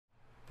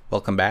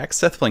Welcome back,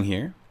 SethBling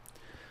here.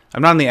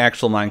 I'm not on the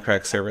actual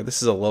Minecraft server.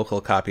 This is a local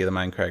copy of the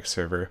Minecraft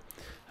server.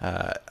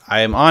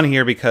 I am on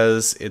here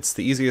because it's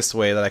the easiest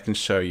way that I can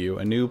show you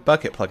a new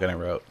Bukkit plugin I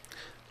wrote.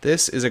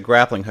 This is a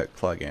grappling hook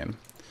plugin.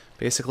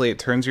 Basically, it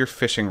turns your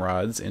fishing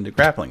rods into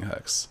grappling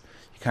hooks.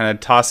 You kind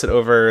of toss it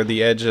over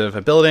the edge of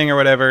a building or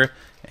whatever,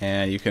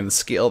 and you can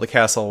scale the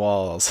castle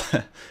walls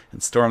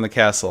and storm the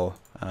castle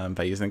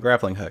by using a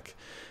grappling hook.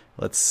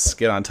 Let's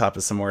get on top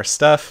of some more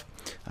stuff.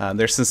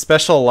 There's some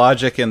special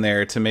logic in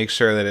there to make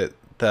sure that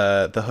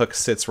the hook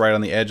sits right on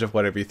the edge of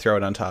whatever you throw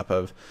it on top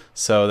of,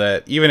 so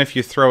that even if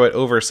you throw it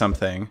over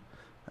something,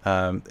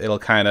 it'll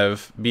kind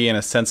of be in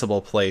a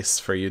sensible place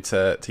for you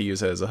to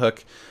use it as a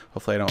hook.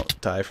 Hopefully I don't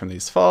die from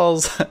these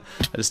falls. I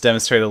just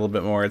demonstrate a little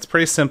bit more. It's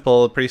pretty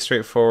simple, pretty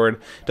straightforward.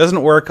 It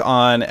doesn't work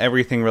on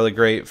everything really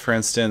great. For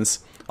instance,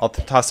 I'll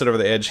toss it over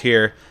the edge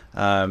here.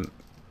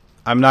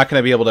 I'm not going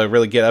to be able to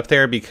really get up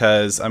there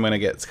because I'm going to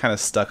get kind of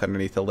stuck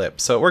underneath the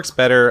lip. So it works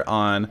better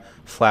on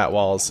flat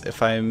walls.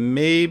 If I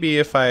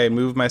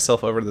move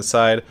myself over to the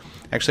side,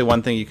 actually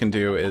one thing you can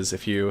do is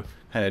if you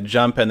kind of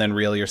jump and then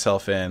reel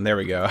yourself in, there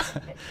we go.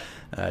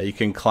 You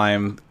can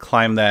climb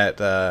that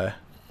the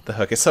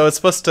hook. So it's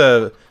supposed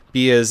to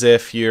be as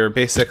if you're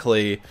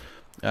basically,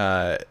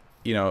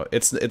 you know,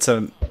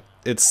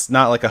 it's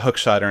not like a hook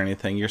shot or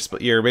anything.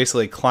 You're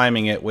basically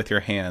climbing it with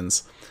your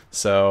hands.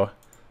 So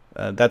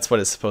that's what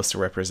it's supposed to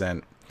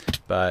represent,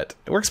 but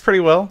it works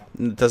pretty well.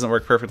 It doesn't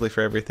work perfectly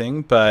for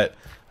everything, but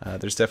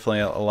there's definitely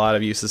a lot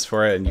of uses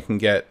for it, and you can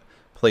get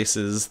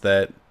places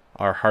that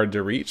are hard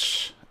to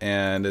reach,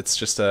 and it's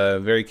just a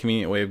very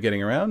convenient way of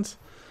getting around.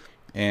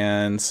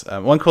 And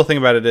one cool thing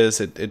about it is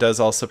it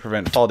does also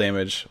prevent fall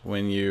damage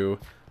when you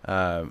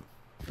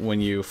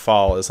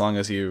fall, as long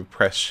as you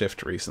press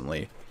shift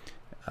recently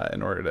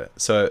in order to.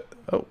 So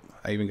oh,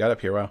 I even got up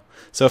here, wow.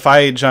 So if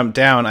I jump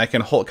down, I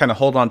can kind of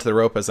hold onto the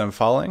rope as I'm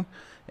falling,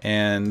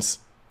 and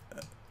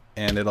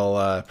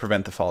it'll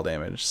prevent the fall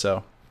damage.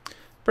 So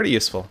pretty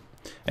useful.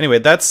 Anyway,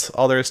 that's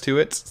all there is to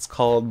it. It's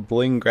called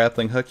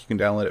BlingGrapplingHook. You can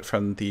download it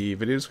from the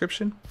video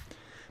description.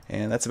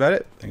 And that's about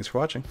it. Thanks for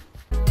watching.